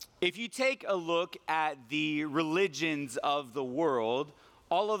If you take a look at the religions of the world,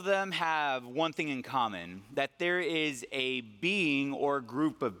 all of them have one thing in common, that there is a being or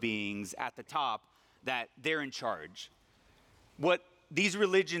group of beings at the top that they're in charge. What these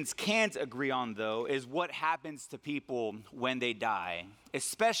religions can't agree on, though, is what happens to people when they die,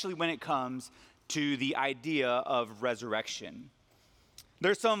 especially when it comes to the idea of resurrection.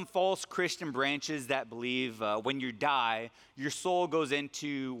 There's some false Christian branches that believe when you die, your soul goes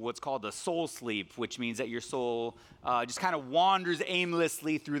into what's called a soul sleep, which means that your soul just kind of wanders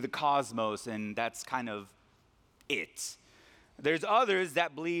aimlessly through the cosmos, and that's kind of it. There's others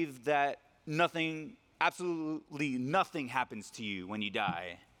that believe that absolutely nothing happens to you when you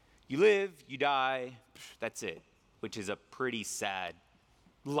die. You live, you die, that's it, which is a pretty sad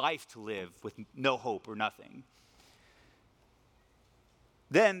life to live with no hope or nothing.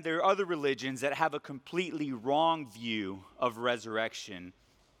 Then there are other religions that have a completely wrong view of resurrection.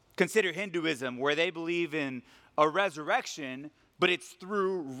 Consider Hinduism, where they believe in a resurrection, but it's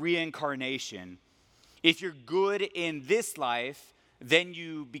through reincarnation. If you're good in this life, then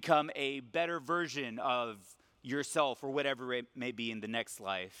you become a better version of yourself or whatever it may be in the next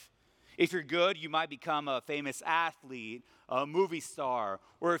life. If you're good, you might become a famous athlete, a movie star,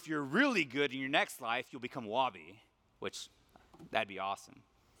 or if you're really good in your next life, you'll become Wabi, which that'd be awesome.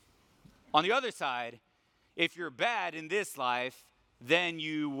 On the other side, if you're bad in this life, then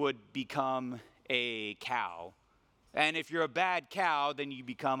you would become a cow. And if you're a bad cow, then you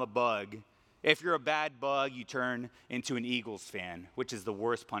become a bug. If you're a bad bug, you turn into an Eagles fan, which is the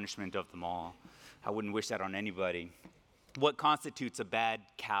worst punishment of them all. I wouldn't wish that on anybody. What constitutes a bad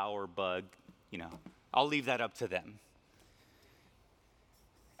cow or bug, I'll leave that up to them.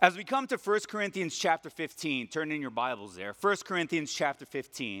 As we come to 1 Corinthians chapter 15, turn in your Bibles there. 1 Corinthians chapter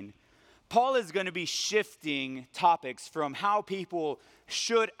 15, Paul is going to be shifting topics from how people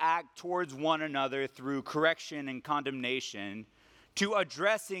should act towards one another through correction and condemnation to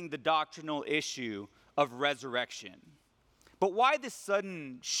addressing the doctrinal issue of resurrection. But why this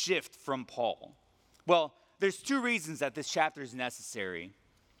sudden shift from Paul? Well, there's two reasons that this chapter is necessary.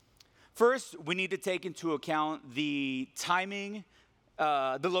 First, we need to take into account the timing,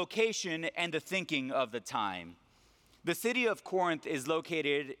 the location, and the thinking of the time. The city of Corinth is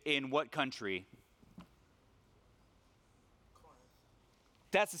located in what country?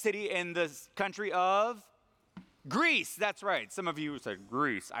 That's the city in the country of Greece. That's right. Some of you said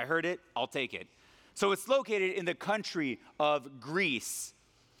Greece. I heard it. I'll take it. So it's located in the country of Greece.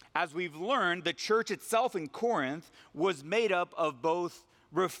 As we've learned, the church itself in Corinth was made up of both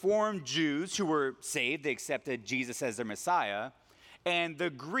Reformed Jews who were saved, they accepted Jesus as their Messiah, and the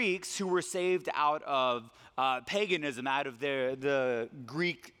Greeks who were saved out of paganism, out of the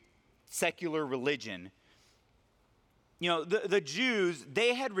Greek secular religion. The Jews,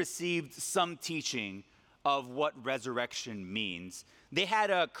 they had received some teaching of what resurrection means. They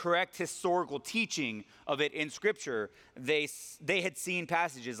had a correct historical teaching of it in Scripture. They had seen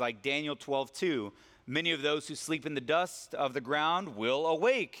passages like Daniel 12:2. Many of those who sleep in the dust of the ground will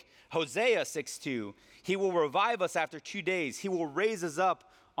awake. Hosea 6:2. He will revive us after 2 days. He will raise us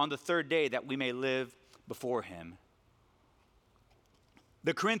up on the third day that we may live before him.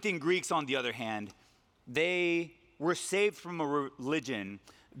 The Corinthian Greeks, on the other hand, they were saved from a religion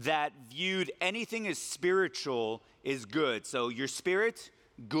that viewed anything as spiritual is good. So your spirit,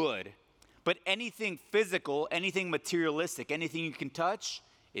 good. But anything physical, anything materialistic, anything you can touch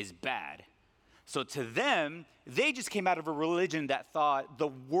is bad. So to them, they just came out of a religion that thought the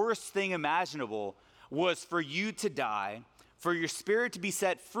worst thing imaginable was for you to die, for your spirit to be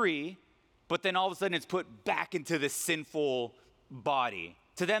set free, but then all of a sudden it's put back into this sinful body.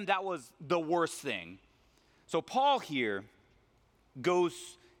 To them, that was the worst thing. So Paul here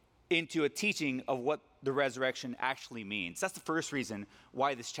goes into a teaching of what the resurrection actually means. That's the first reason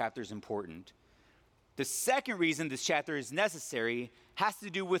why this chapter is important. The second reason this chapter is necessary has to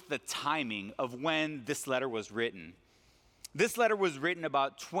do with the timing of when this letter was written. This letter was written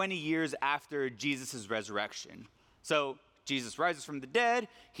about 20 years after Jesus' resurrection. So Jesus rises from the dead,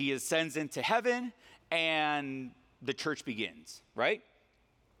 he ascends into heaven, and the church begins, right?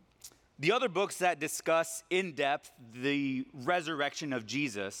 The other books that discuss in depth the resurrection of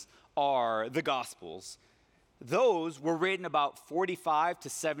Jesus are the Gospels. Those were written about 45 to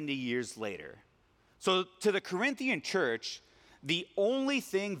 70 years later. So to the Corinthian church, the only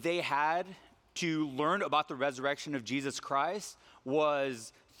thing they had to learn about the resurrection of Jesus Christ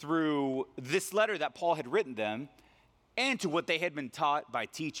was through this letter that Paul had written them and to what they had been taught by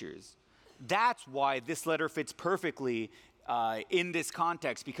teachers. That's why this letter fits perfectly in this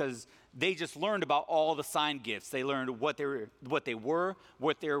context, because They just learned about all the sign gifts. They learned what they were,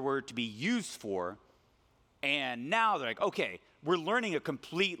 what they were to be used for. And now they're like, okay, we're learning a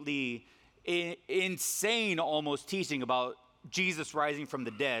completely insane almost teaching about Jesus rising from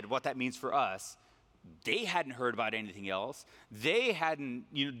the dead, what that means for us. They hadn't heard about anything else. They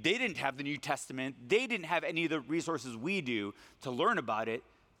didn't have the New Testament. They didn't have any of the resources we do to learn about it.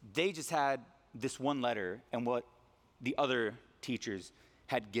 They just had this one letter and what the other teachers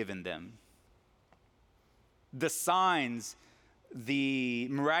had given them. The signs, the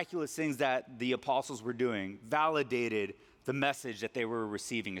miraculous things that the apostles were doing validated the message that they were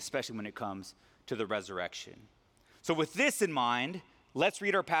receiving, especially when it comes to the resurrection. So with this in mind, let's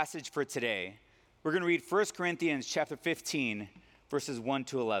read our passage for today. We're going to read 1 Corinthians chapter 15, verses 1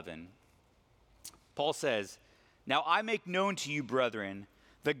 to 11. Paul says, "Now I make known to you, brethren,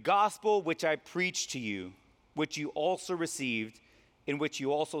 the gospel which I preached to you, which you also received, in which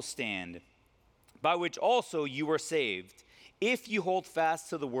you also stand, by which also you were saved, if you hold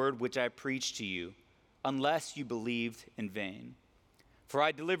fast to the word which I preached to you, unless you believed in vain. For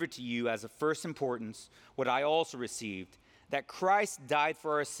I delivered to you as of first importance what I also received, that Christ died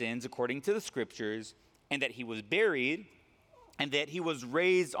for our sins according to the Scriptures, and that he was buried, and that he was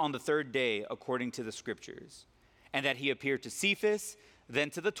raised on the third day according to the Scriptures, and that he appeared to Cephas,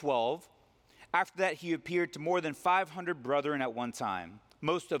 then to the 12. After that he appeared to more than 500 brethren at one time,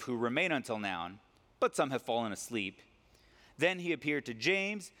 most of who remain until now, but some have fallen asleep. Then he appeared to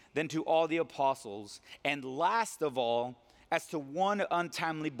James, then to all the apostles, and last of all, as to one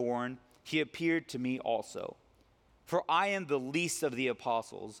untimely born, he appeared to me also. For I am the least of the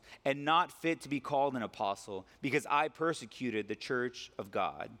apostles, and not fit to be called an apostle, because I persecuted the church of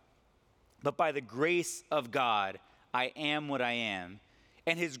God. But by the grace of God, I am what I am,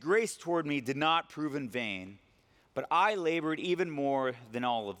 and his grace toward me did not prove in vain. But I labored even more than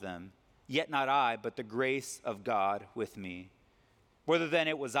all of them, yet not I, but the grace of God with me. Whether then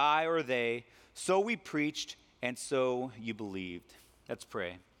it was I or they, so we preached, and so you believed." Let's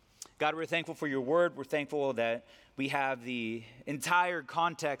pray. God, we're thankful for your word. We're thankful that we have the entire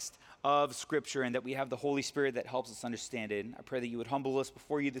context of Scripture and that we have the Holy Spirit that helps us understand it. I pray that you would humble us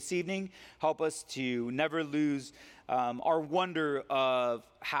before you this evening. Help us to never lose our wonder of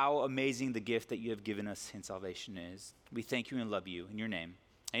how amazing the gift that you have given us in salvation is. We thank you and love you. In your name,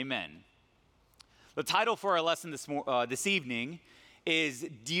 amen. The title for our lesson this evening is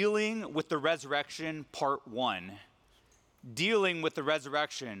Dealing with the Resurrection, Part 1. Dealing with the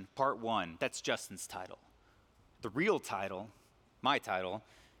Resurrection, Part 1. That's Justin's title. The real title, my title,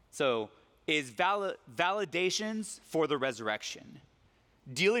 is Validations for the Resurrection.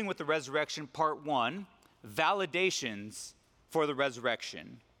 Dealing with the Resurrection, Part 1, Validations for the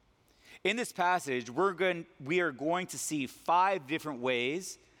Resurrection. In this passage, we are going to see 5 different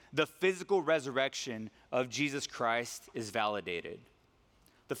ways the physical resurrection of Jesus Christ is validated.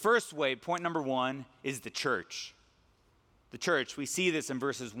 The first way, point number 1, is the church. The church, we see this in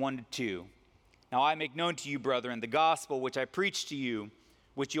verses 1 to 2. "Now I make known to you, brethren, the gospel which I preached to you,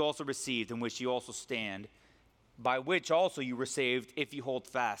 which you also received, in which you also stand, by which also you were saved, if you hold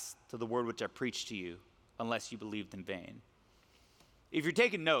fast to the word which I preached to you, unless you believed in vain." If you're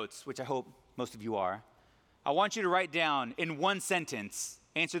taking notes, which I hope most of you are, I want you to write down in one sentence,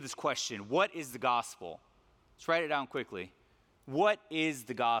 answer this question: what is the gospel? Let's write it down quickly. What is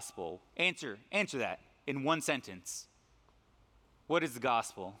the gospel? Answer that in one sentence. What is the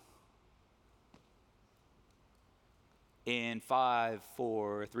gospel? In 5,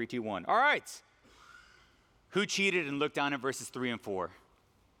 4, 3, 2, 1. All right. Who cheated and looked down at verses 3 and 4?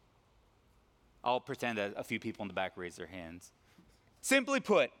 I'll pretend that a few people in the back raised their hands. Simply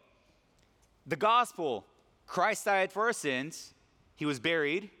put, the gospel, Christ died for our sins, he was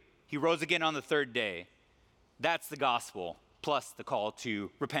buried, he rose again on the third day. That's the gospel, plus the call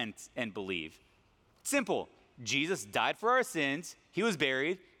to repent and believe. Simple. Jesus died for our sins, he was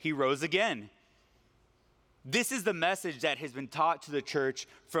buried, he rose again. This is the message that has been taught to the church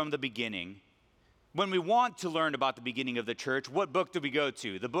from the beginning. When we want to learn about the beginning of the church, what book do we go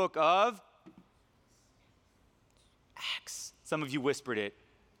to? The book of Acts. Some of you whispered it.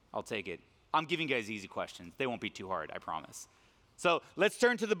 I'll take it. I'm giving you guys easy questions. They won't be too hard, I promise. So let's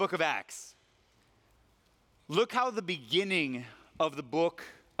turn to the book of Acts. Look how the beginning of the book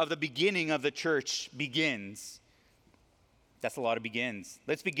of the beginning of the church begins. That's a lot of begins.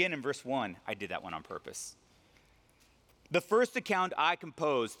 Let's begin in verse 1. I did that one on purpose. "The first account I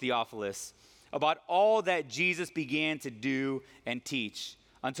composed, Theophilus, about all that Jesus began to do and teach,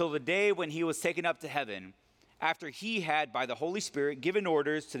 until the day when he was taken up to heaven, after he had, by the Holy Spirit, given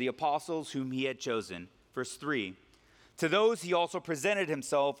orders to the apostles whom he had chosen." Verse 3, To those he also presented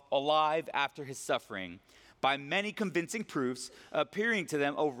himself alive after his suffering, by many convincing proofs, appearing to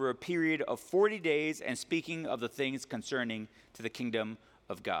them over a period of 40 days and speaking of the things concerning to the kingdom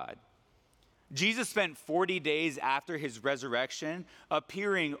of God. Jesus spent 40 days after his resurrection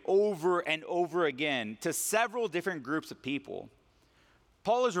appearing over and over again to several different groups of people.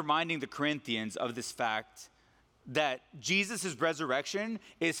 Paul is reminding the Corinthians of this fact that Jesus' resurrection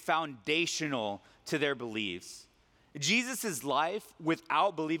is foundational to their beliefs. Jesus' life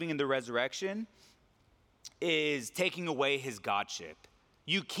without believing in the resurrection is taking away his godship.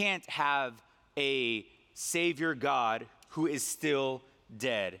 You can't have a Savior God who is still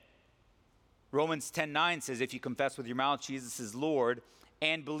dead. Romans 10:9 says, if you confess with your mouth Jesus is Lord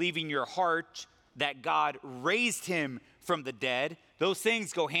and believe in your heart that God raised him from the dead, those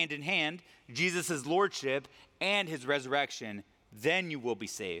things go hand in hand, Jesus' lordship and his resurrection, then you will be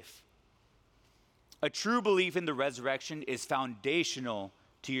safe. A true belief in the resurrection is foundational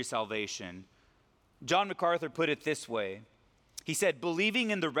to your salvation. John MacArthur put it this way. He said, believing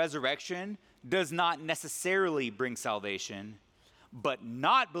in the resurrection does not necessarily bring salvation, but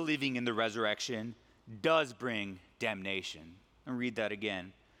not believing in the resurrection does bring damnation. I'll read that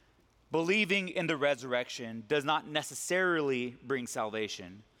again. Believing in the resurrection does not necessarily bring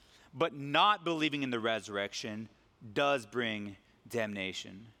salvation, but not believing in the resurrection does bring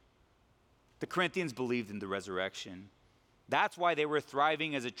damnation. The Corinthians believed in the resurrection. That's why they were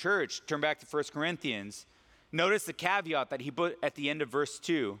thriving as a church. Turn back to 1 Corinthians. Notice the caveat that he put at the end of verse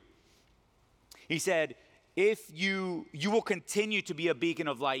 2. He said, if you will continue to be a beacon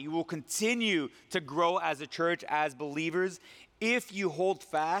of light, you will continue to grow as a church, as believers, if you hold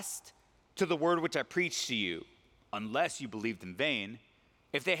fast to the word which I preached to you, unless you believed in vain.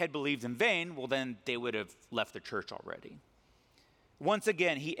 If they had believed in vain, well, then they would have left the church already. Once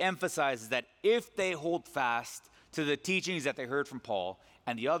again, he emphasizes that if they hold fast to the teachings that they heard from Paul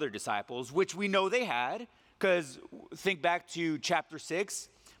and the other disciples, which we know they had, because think back to chapter 6,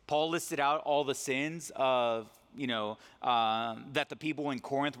 Paul listed out all the sins of, that the people in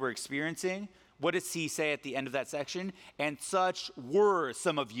Corinth were experiencing. What does he say at the end of that section? And such were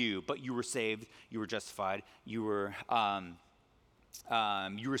some of you, but you were saved, you were justified, you were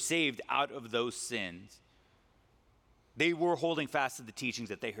saved out of those sins. They were holding fast to the teachings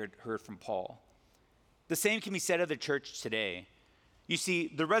that they heard from Paul. The same can be said of the church today. You see,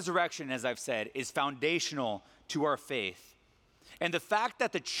 the resurrection, as I've said, is foundational to our faith. And the fact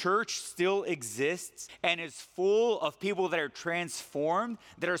that the church still exists and is full of people that are transformed,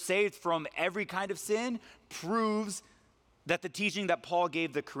 that are saved from every kind of sin, proves that the teaching that Paul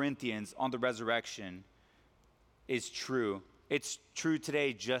gave the Corinthians on the resurrection is true. It's true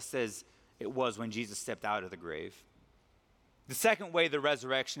today just as it was when Jesus stepped out of the grave. The second way the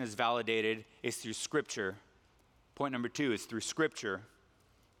resurrection is validated is through Scripture. Point number 2 is through Scripture.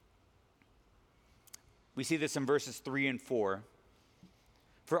 We see this in verses 3 and 4.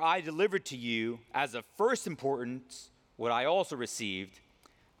 For I delivered to you as of first importance what I also received,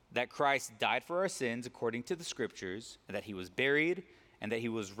 that Christ died for our sins according to the Scriptures, and that he was buried, and that he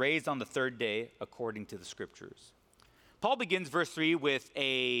was raised on the third day according to the Scriptures. Paul begins verse 3 with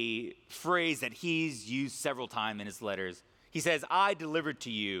a phrase that he's used several times in his letters. He says, I delivered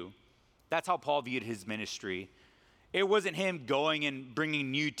to you. That's how Paul viewed his ministry. It wasn't him going and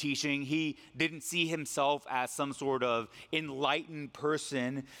bringing new teaching. He didn't see himself as some sort of enlightened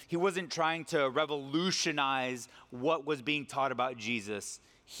person. He wasn't trying to revolutionize what was being taught about Jesus.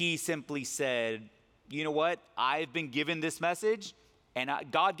 He simply said, you know what? I've been given this message, and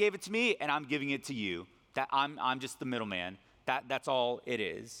God gave it to me, and I'm giving it to you. That I'm just the middleman. That's all it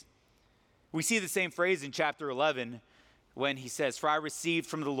is. We see the same phrase in chapter 11 when he says, for I received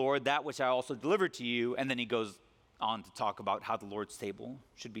from the Lord that which I also delivered to you, and then he goes on to talk about how the Lord's table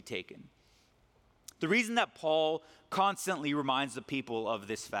should be taken. The reason that Paul constantly reminds the people of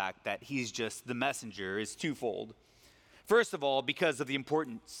this fact that he's just the messenger is twofold. First of all, because of the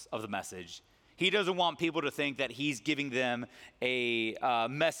importance of the message. He doesn't want people to think that he's giving them a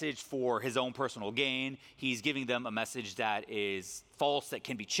message for his own personal gain. He's giving them a message that is false, that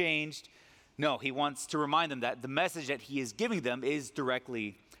can be changed. No, he wants to remind them that the message that he is giving them is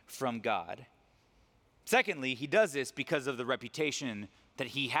directly from God. Secondly, he does this because of the reputation that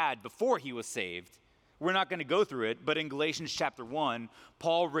he had before he was saved. We're not going to go through it, but in Galatians chapter 1,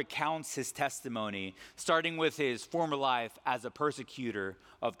 Paul recounts his testimony, starting with his former life as a persecutor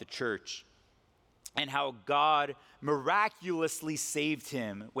of the church, and how God miraculously saved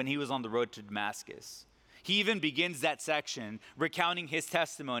him when he was on the road to Damascus. He even begins that section recounting his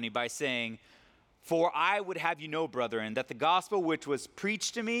testimony by saying, for I would have you know, brethren, that the gospel which was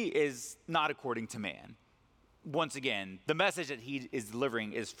preached to me is not according to man. once again, the message that he is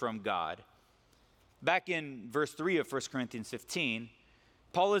delivering is from God. Back in verse 3 of 1 Corinthians 15,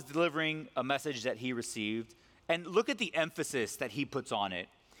 Paul is delivering a message that he received, and look at the emphasis that he puts on it.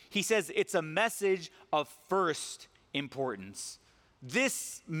 He says it's a message of first importance.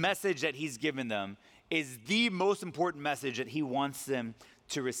 This message that he's given them is the most important message that he wants them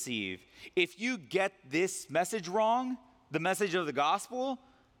to receive. If you get this message wrong, the message of the gospel,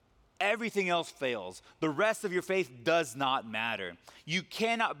 everything else fails. The rest of your faith does not matter. You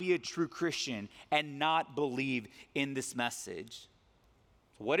cannot be a true Christian and not believe in this message.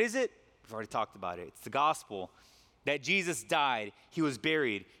 What is it? We've already talked about it. It's the gospel that Jesus died, he was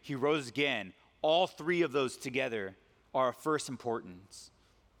buried, he rose again. All three of those together are of first importance.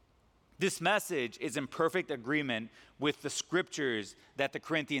 This message is in perfect agreement with the scriptures that the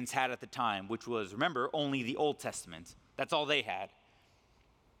Corinthians had at the time, which was, remember, only the Old Testament. That's all they had.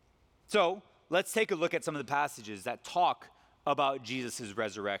 So let's take a look at some of the passages that talk about Jesus'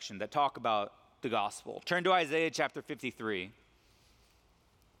 resurrection, that talk about the gospel. Turn to Isaiah chapter 53.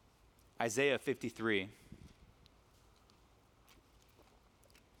 Isaiah 53.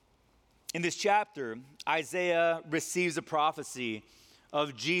 In this chapter, Isaiah receives a prophecy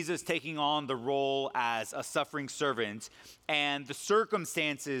of Jesus taking on the role as a suffering servant and the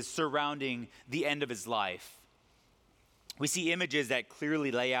circumstances surrounding the end of his life. We see images that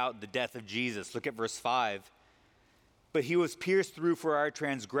clearly lay out the death of Jesus. Look at verse 5. But he was pierced through for our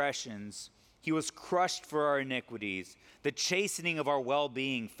transgressions. He was crushed for our iniquities. The chastening of our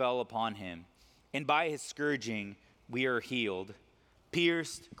well-being fell upon him. And by his scourging, we are healed.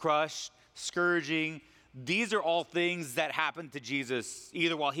 Pierced, crushed, scourging. These are all things that happened to Jesus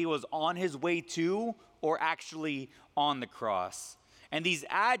either while he was on his way to or actually on the cross. And these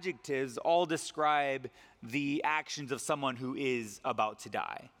adjectives all describe the actions of someone who is about to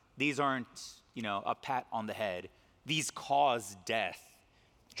die. These aren't, a pat on the head. These cause death.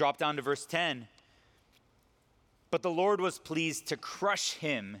 Drop down to verse 10. But the Lord was pleased to crush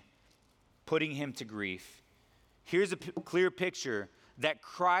him, putting him to grief. Here's a clear picture that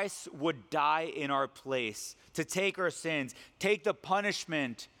Christ would die in our place to take our sins, take the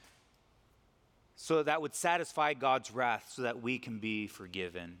punishment so that would satisfy God's wrath so that we can be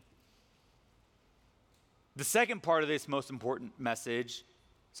forgiven. The second part of this most important message,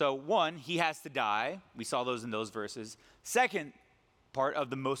 so one, he has to die. We saw those in those verses. Second part of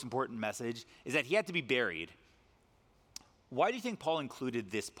the most important message is that he had to be buried. Why do you think Paul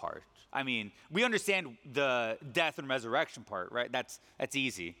included this part? I mean, we understand the death and resurrection part, right? That's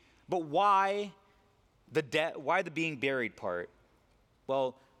easy. But why the being buried part?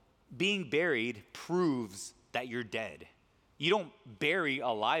 Well, being buried proves that you're dead. You don't bury a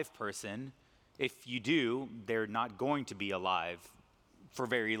live person. If you do, they're not going to be alive for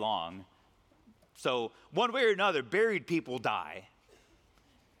very long. So one way or another, buried people die.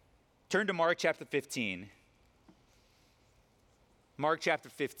 Turn to Mark chapter 15. Mark chapter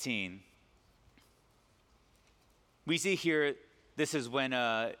 15. We see here, this is when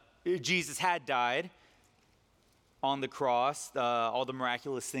Jesus had died on the cross. All the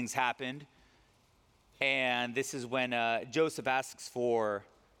miraculous things happened. And this is when Joseph asks for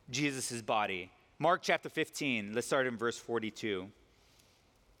Jesus' body. Mark chapter 15, let's start in verse 42.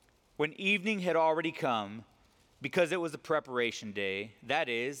 When evening had already come, because it was the preparation day, that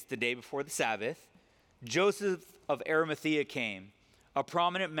is, the day before the Sabbath, Joseph of Arimathea came, a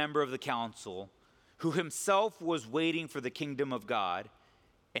prominent member of the council, who himself was waiting for the kingdom of God.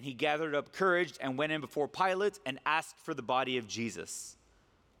 And he gathered up courage and went in before Pilate and asked for the body of Jesus.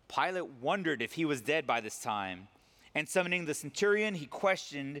 Pilate wondered if he was dead by this time. And summoning the centurion, he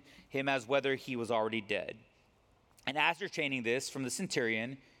questioned him as whether he was already dead. And ascertaining this from the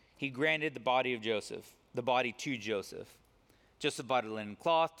centurion, he granted the body to Joseph. Joseph bought a linen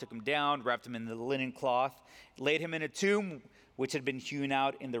cloth, took him down, wrapped him in the linen cloth, laid him in a tomb which had been hewn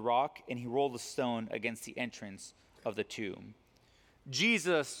out in the rock, and he rolled a stone against the entrance of the tomb.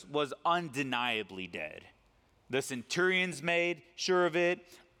 Jesus was undeniably dead. The centurions made sure of it.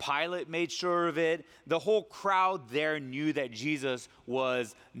 Pilate made sure of it. The whole crowd there knew that Jesus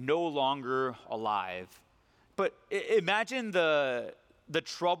was no longer alive. But imagine the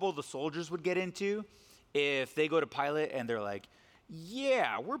trouble the soldiers would get into if they go to Pilate and they're like,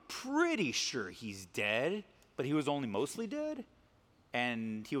 yeah, we're pretty sure he's dead, but he was only mostly dead,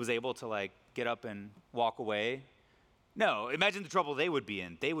 and he was able to get up and walk away. No, imagine the trouble they would be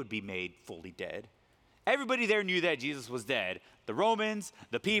in. They would be made fully dead. Everybody there knew that Jesus was dead. The Romans,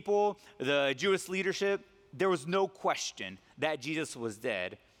 the people, the Jewish leadership, there was no question that Jesus was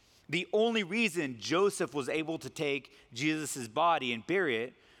dead. The only reason Joseph was able to take Jesus' body and bury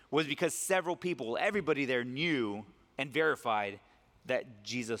it was because several people, everybody there knew and verified that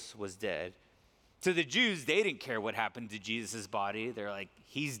Jesus was dead. To the Jews, they didn't care what happened to Jesus' body. They're like,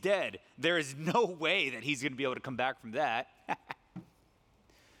 he's dead. There is no way that he's going to be able to come back from that.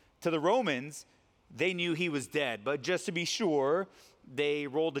 To the Romans, they knew he was dead, but just to be sure, they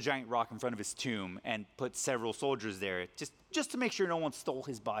rolled a giant rock in front of his tomb and put several soldiers there just to make sure no one stole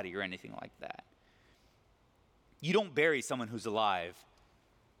his body or anything like that. You don't bury someone who's alive.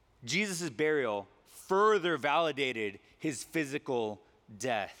 Jesus' burial further validated his physical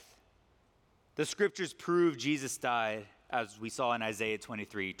death. The scriptures prove Jesus died, as we saw in Isaiah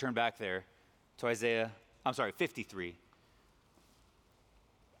 23. Turn back there to 53.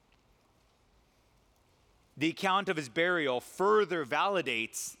 The account of his burial further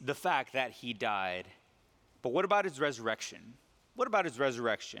validates the fact that he died. But what about his resurrection? What about his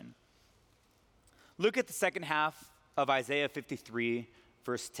resurrection? Look at the second half of Isaiah 53,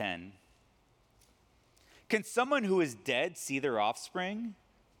 verse 10. Can someone who is dead see their offspring,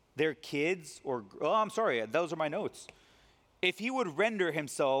 their kids, those are my notes. If he would render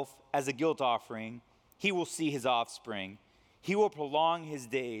himself as a guilt offering, he will see his offspring. He will prolong his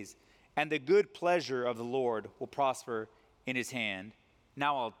days, and the good pleasure of the Lord will prosper in his hand.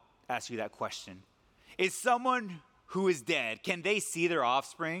 Now I'll ask you that question. Is someone who is dead, can they see their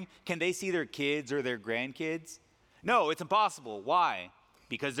offspring? Can they see their kids or their grandkids? No, it's impossible. Why?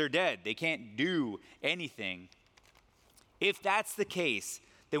 Because they're dead. They can't do anything. If that's the case,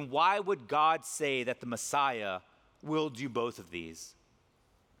 then why would God say that the Messiah will do both of these?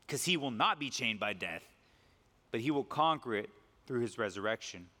 Because he will not be chained by death, but he will conquer it through his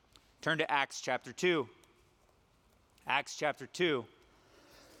resurrection. Turn to Acts chapter 2. Acts chapter 2.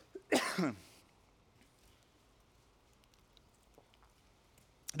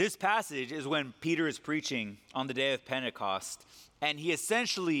 This passage is when Peter is preaching on the day of Pentecost, and he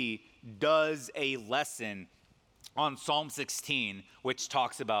essentially does a lesson on Psalm 16, which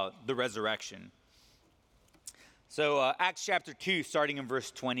talks about the resurrection. So Acts chapter 2, starting in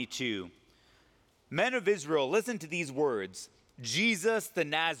verse 22. Men of Israel, listen to these words. Jesus the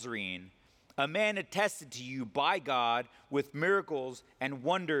Nazarene, a man attested to you by God with miracles and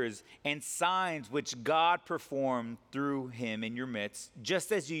wonders and signs which God performed through him in your midst,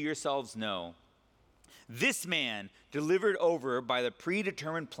 just as you yourselves know. This man, delivered over by the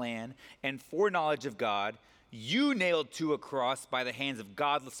predetermined plan and foreknowledge of God, you nailed to a cross by the hands of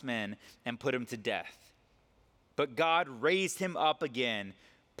godless men and put him to death. But God raised him up again,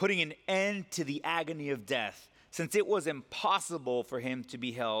 putting an end to the agony of death, since it was impossible for him to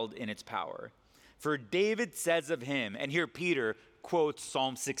be held in its power. For David says of him, and here Peter quotes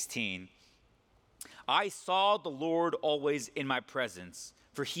Psalm 16, I saw the Lord always in my presence,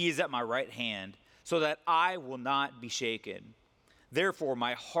 for he is at my right hand, so that I will not be shaken. Therefore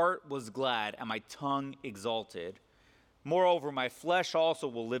my heart was glad and my tongue exalted. Moreover, my flesh also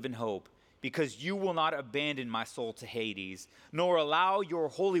will live in hope, because you will not abandon my soul to Hades, nor allow your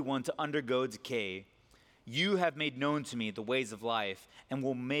Holy One to undergo decay. You have made known to me the ways of life, and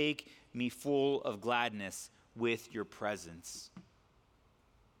will make me full of gladness with your presence.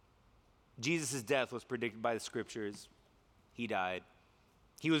 Jesus' death was predicted by the scriptures. He died.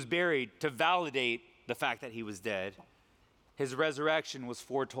 He was buried to validate the fact that he was dead. His resurrection was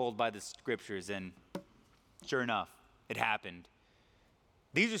foretold by the scriptures, and sure enough, it happened.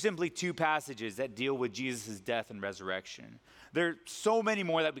 These are simply two passages that deal with Jesus' death and resurrection. There are so many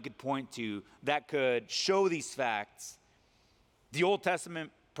more that we could point to that could show these facts. The Old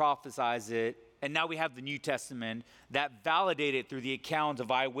Testament prophesies it, and now we have the New Testament that validate it through the account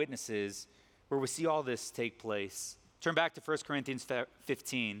of eyewitnesses where we see all this take place. Turn back to 1 Corinthians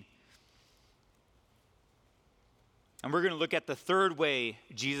 15. And we're going to look at the third way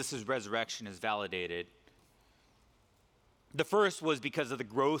Jesus' resurrection is validated. The first was because of the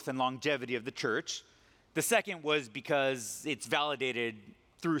growth and longevity of the church. The second was because it's validated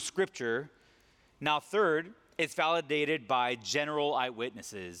through Scripture. Now, third, it's validated by general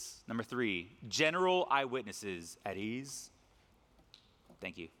eyewitnesses. Number 3, general eyewitnesses. At ease?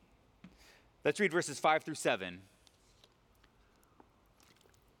 Thank you. Let's read verses 5 through 7.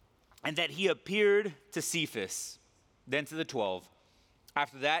 And that he appeared to Cephas, then to the 12.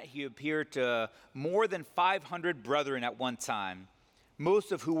 After that, he appeared to more than 500 brethren at one time,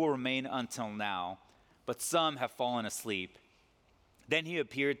 most of who will remain until now, but some have fallen asleep. Then he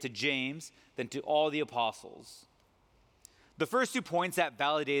appeared to James, then to all the apostles. The first 2 points that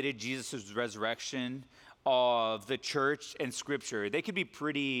validated Jesus' resurrection of the church and Scripture, they could be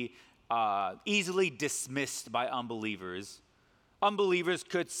pretty easily dismissed by unbelievers. Unbelievers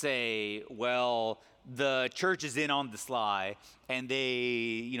could say, well, the church is in on this lie, and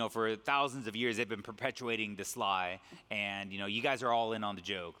they, for thousands of years, they've been perpetuating this lie, and, you guys are all in on the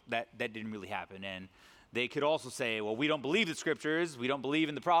joke. That didn't really happen. And they could also say, well, we don't believe the scriptures, we don't believe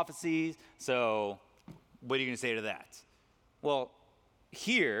in the prophecies, so what are you going to say to that? Well,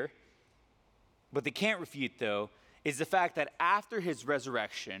 here, what they can't refute, though, is the fact that after his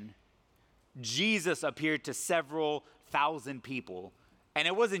resurrection, Jesus appeared to several thousand people. And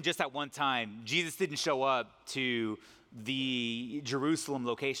it wasn't just at one time. Jesus didn't show up to the Jerusalem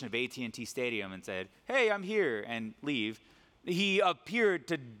location of AT&T Stadium and said, hey, I'm here, and leave. He appeared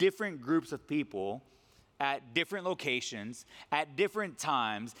to different groups of people at different locations, at different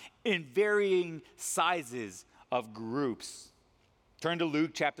times, in varying sizes of groups. Turn to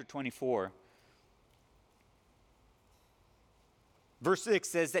Luke chapter 24. Verse 6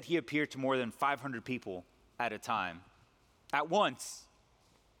 says that he appeared to more than 500 people at a time, at once.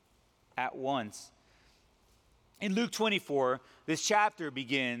 At once. In Luke 24, this chapter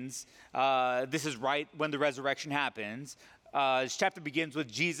begins, this is right when the resurrection happens. This chapter begins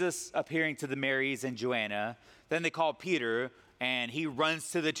with Jesus appearing to the Marys and Joanna. Then they call Peter, and he runs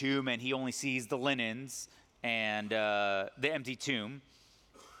to the tomb, and he only sees the linens and the empty tomb.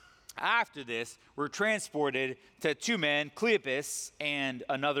 After this, we're transported to two men, Cleopas and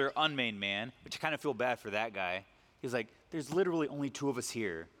another unnamed man, which I kind of feel bad for that guy. He's like, there's literally only two of us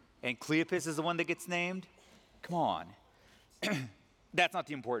here, and Cleopas is the one that gets named? Come on. That's not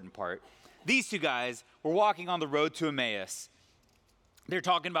the important part. These two guys were walking on the road to Emmaus. They're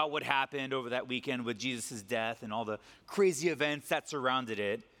talking about what happened over that weekend with Jesus' death and all the crazy events that surrounded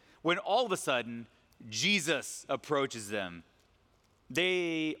it, when all of a sudden, Jesus approaches them.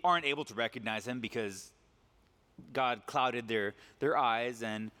 They aren't able to recognize him because God clouded their eyes,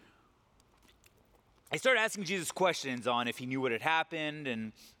 and they started asking Jesus questions on if he knew what had happened.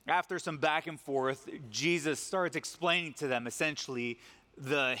 And after some back and forth, Jesus starts explaining to them essentially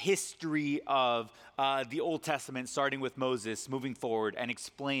the history of the Old Testament, starting with Moses, moving forward and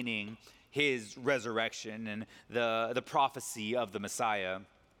explaining his resurrection and the prophecy of the Messiah.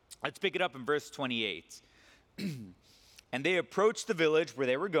 Let's pick it up in verse 28. And they approached the village where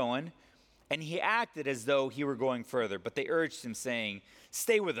they were going, and he acted as though he were going further. But they urged him, saying,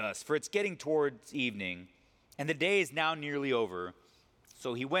 stay with us, for it's getting towards evening, and the day is now nearly over.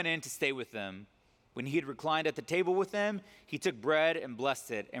 So he went in to stay with them. When he had reclined at the table with them, he took bread and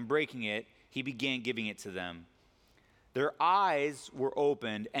blessed it, and breaking it, he began giving it to them. Their eyes were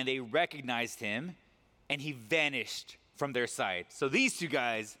opened, and they recognized him, and he vanished from their sight. So these two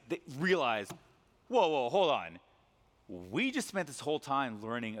guys, they realized, whoa, hold on. We just spent this whole time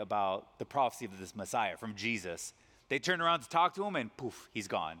learning about the prophecy of this Messiah from Jesus. They turned around to talk to him, and poof, he's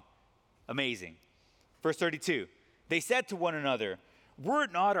gone. Amazing. Verse 32, they said to one another, were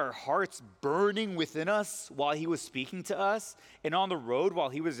not our hearts burning within us while he was speaking to us, and on the road while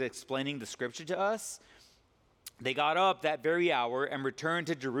he was explaining the scripture to us? They got up that very hour and returned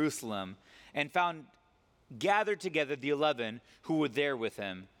to Jerusalem, and found gathered together the 11 who were there with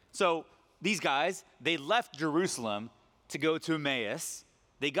him. So these guys, they left Jerusalem to go to Emmaus.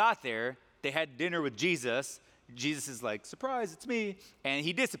 They got there, they had dinner with Jesus. Jesus is like, surprise, it's me. And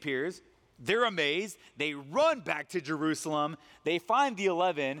he disappears. They're amazed. They run back to Jerusalem. They find the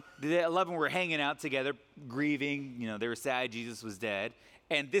 11. The 11 were hanging out together, grieving. They were sad Jesus was dead.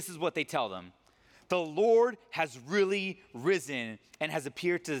 And this is what they tell them. The Lord has really risen and has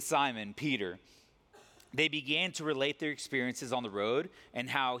appeared to Simon, Peter. They began to relate their experiences on the road and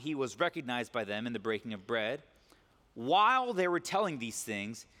how he was recognized by them in the breaking of bread. While they were telling these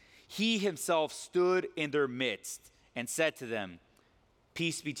things, he himself stood in their midst and said to them,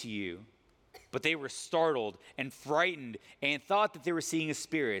 peace be to you. But they were startled and frightened and thought that they were seeing a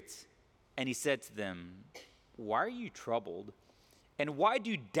spirit. And he said to them, why are you troubled? And why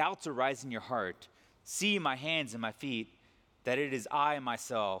do doubts arise in your heart? See my hands and my feet, that it is I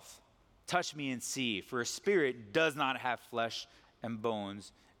myself. Touch me and see, for a spirit does not have flesh and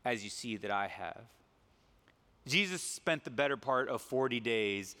bones, as you see that I have. Jesus spent the better part of 40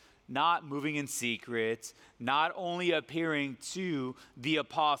 days not moving in secret, not only appearing to the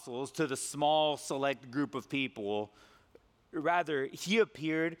apostles, to the small select group of people. Rather, he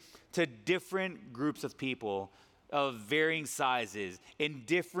appeared to different groups of people of varying sizes, in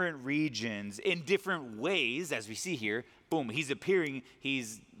different regions, in different ways, as we see here. Boom, he's appearing,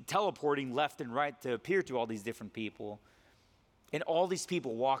 he's teleporting left and right to appear to all these different people. And all these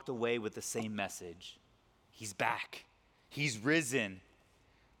people walked away with the same message. He's back. He's risen.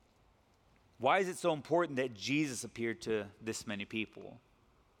 Why is it so important that Jesus appeared to this many people?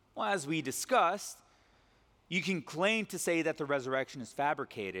 Well, as we discussed, you can claim to say that the resurrection is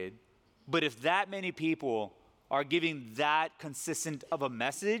fabricated, But if that many people are giving that consistent of a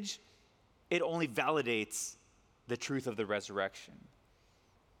message, it only validates the truth of the resurrection.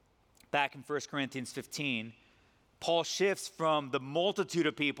 Back in 1 Corinthians 15, Paul shifts from the multitude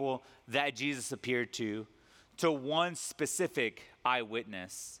of people that Jesus appeared to one specific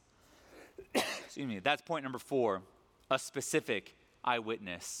eyewitness. Excuse me, that's point number 4, a specific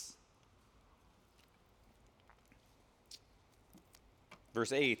eyewitness.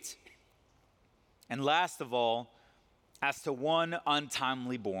 Verse 8, and last of all, as to one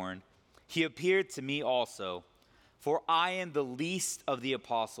untimely born, he appeared to me also, for I am the least of the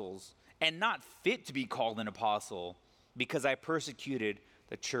apostles, and not fit to be called an apostle, because I persecuted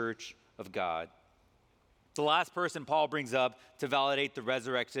the church of God. The last person Paul brings up to validate the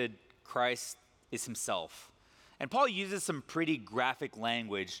resurrected Christ is himself. And Paul uses some pretty graphic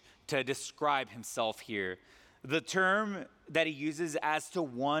language to describe himself here. The term that he uses, as to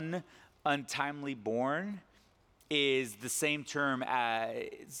one untimely born, is the same term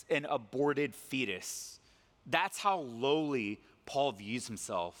as an aborted fetus. That's how lowly Paul views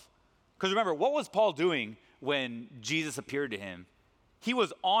himself. Because remember, what was Paul doing when Jesus appeared to him? He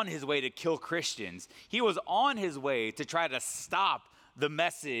was on his way to kill Christians. He was on his way to try to stop the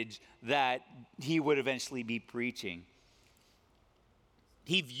message that he would eventually be preaching.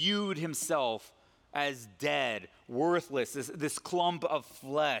 He viewed himself as dead, worthless, this clump of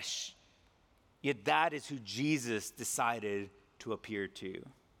flesh. Yet that is who Jesus decided to appear to.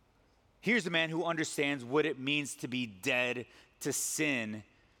 Here's a man who understands what it means to be dead to sin,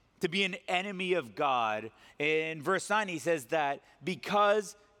 to be an enemy of God. In verse 9, he says that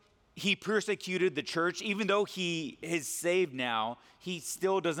because he persecuted the church, even though he is saved now, he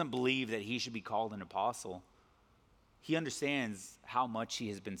still doesn't believe that he should be called an apostle. He understands how much he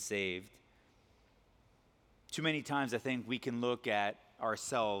has been saved. Too many times I think we can look at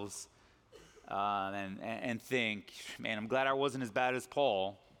ourselves and think, man, I'm glad I wasn't as bad as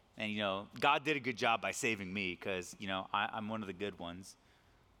Paul. And, God did a good job by saving me because, I'm one of the good ones.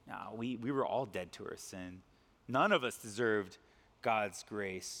 No, we were all dead to our sin. None of us deserved God's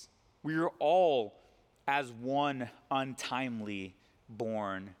grace. We were all as one untimely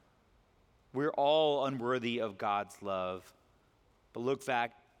born. We're all unworthy of God's love. But look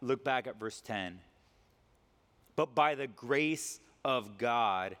back at verse 10. But by the grace of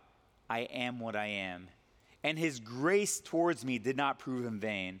God, I am what I am. And his grace towards me did not prove in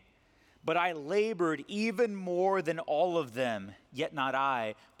vain. But I labored even more than all of them, yet not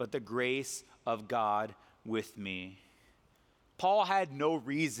I, but the grace of God with me. Paul had no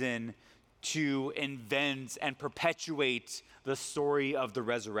reason to invent and perpetuate the story of the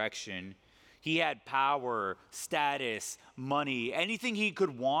resurrection. He had power, status, money, anything he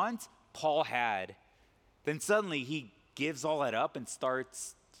could want, Paul had. Then suddenly he gives all that up and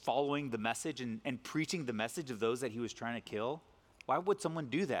starts following the message and preaching the message of those that he was trying to kill. Why would someone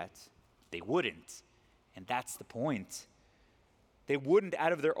do that? They wouldn't. And that's the point. They wouldn't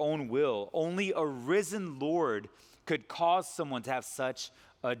out of their own will. Only a risen Lord could cause someone to have such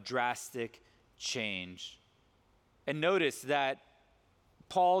a drastic change. And notice that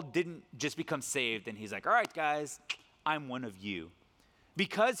Paul didn't just become saved and he's like, all right, guys, I'm one of you.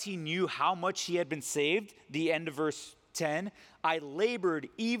 Because he knew how much he had been saved, the end of verse 10, I labored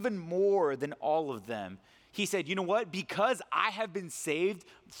even more than all of them. He said, you know what? Because I have been saved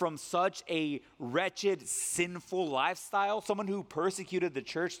from such a wretched, sinful lifestyle, someone who persecuted the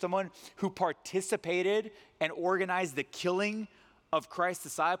church, someone who participated and organized the killing of Christ's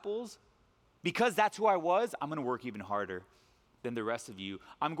disciples, because that's who I was, I'm going to work even harder than the rest of you.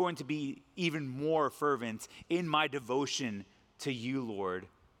 I'm going to be even more fervent in my devotion to you, Lord.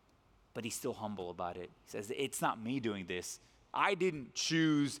 But he's still humble about it. He says, it's not me doing this. I didn't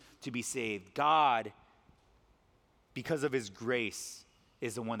choose to be saved. God, because of his grace,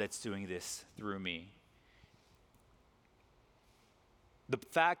 is the one that's doing this through me. The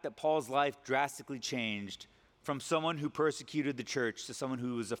fact that Paul's life drastically changed from someone who persecuted the church to someone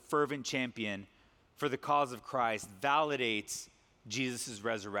who was a fervent champion for the cause of Christ validates Jesus'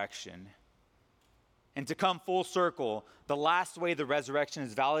 resurrection. And to come full circle, the last way the resurrection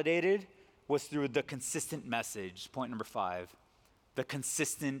is validated was through the consistent message. Point number 5, the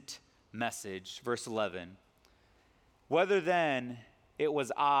consistent message. Verse 11. Whether then it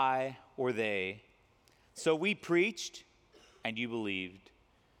was I or they, so we preached and you believed.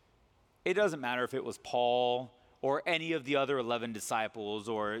 It doesn't matter if it was Paul or any of the other 11 disciples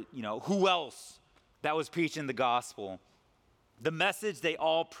or, who else that was preaching the gospel. The message they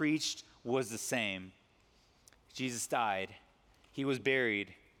all preached was the same. Jesus died, he was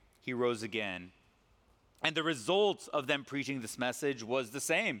buried, he rose again. And the results of them preaching this message was the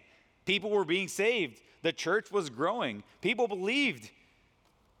same. People were being saved. The church was growing. People believed.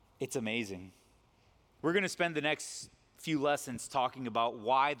 It's amazing. We're going to spend the next few lessons talking about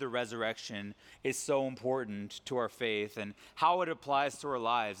why the resurrection is so important to our faith and how it applies to our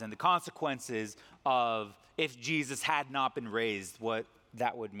lives and the consequences of if Jesus had not been raised, what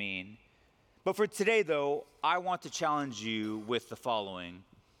that would mean. But for today, though, I want to challenge you with the following.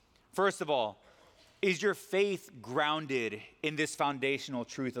 First of all, is your faith grounded in this foundational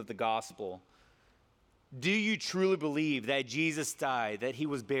truth of the gospel? Do you truly believe that Jesus died, that he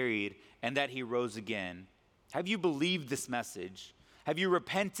was buried, and that he rose again? Have you believed this message? Have you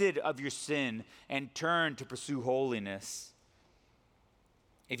repented of your sin and turned to pursue holiness?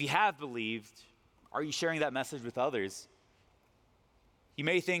 If you have believed, are you sharing that message with others? You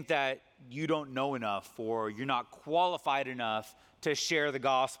may think that you don't know enough or you're not qualified enough to share the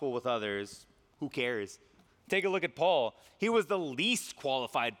gospel with others. Who cares? Take a look at Paul. He was the least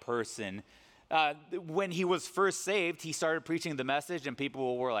qualified person. When he was first saved, he started preaching the message and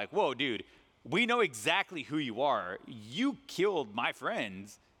people were like, whoa, dude, we know exactly who you are. You killed my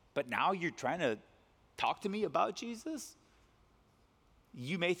friends, but now you're trying to talk to me about Jesus?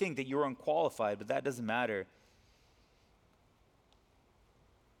 You may think that you're unqualified, but that doesn't matter.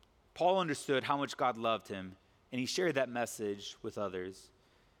 Paul understood how much God loved him, and he shared that message with others.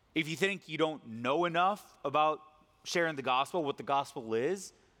 If you think you don't know enough about sharing the gospel, what the gospel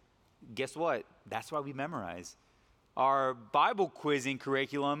is, guess what? That's why we memorize. Our Bible quizzing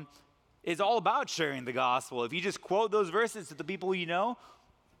curriculum is all about sharing the gospel. If you just quote those verses to the people you know,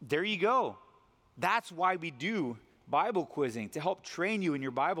 there you go. That's why we do Bible quizzing, to help train you in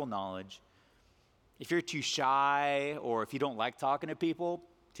your Bible knowledge. If you're too shy or if you don't like talking to people,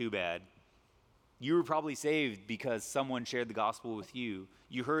 too bad. You were probably saved because someone shared the gospel with you.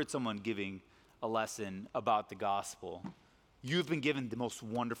 You heard someone giving a lesson about the gospel. You've been given the most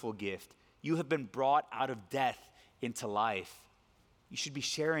wonderful gift. You have been brought out of death into life. You should be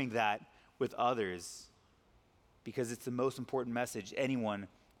sharing that with others because it's the most important message anyone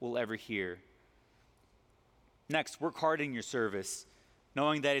will ever hear. Next, work hard in your service,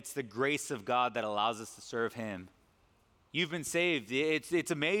 knowing that it's the grace of God that allows us to serve him. You've been saved.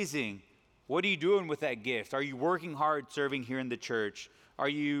 It's amazing. What are you doing with that gift? Are you working hard serving here in the church? Are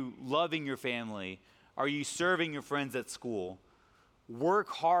you loving your family? Are you serving your friends at school? Work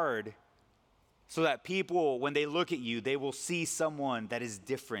hard so that people, when they look at you, they will see someone that is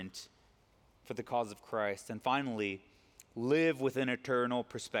different for the cause of Christ. And finally, live with an eternal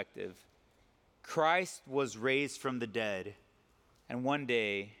perspective. Christ was raised from the dead, and one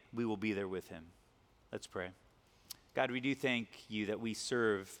day we will be there with him. Let's pray. God, we do thank you that we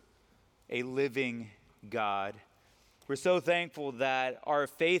serve a living God. We're so thankful that our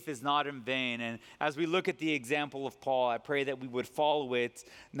faith is not in vain. And as we look at the example of Paul, I pray that we would follow it,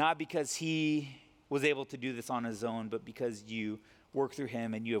 not because he was able to do this on his own, but because you work through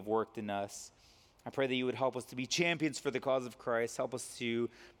him and you have worked in us. I pray that you would help us to be champions for the cause of Christ. Help us to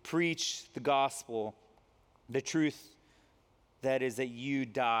preach the gospel, the truth that is that you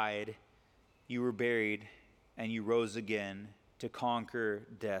died, you were buried, and you rose again to conquer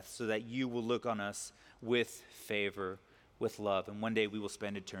death so that you will look on us with favor, with love, and one day we will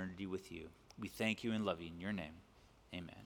spend eternity with you. We thank you and love you in your name. Amen.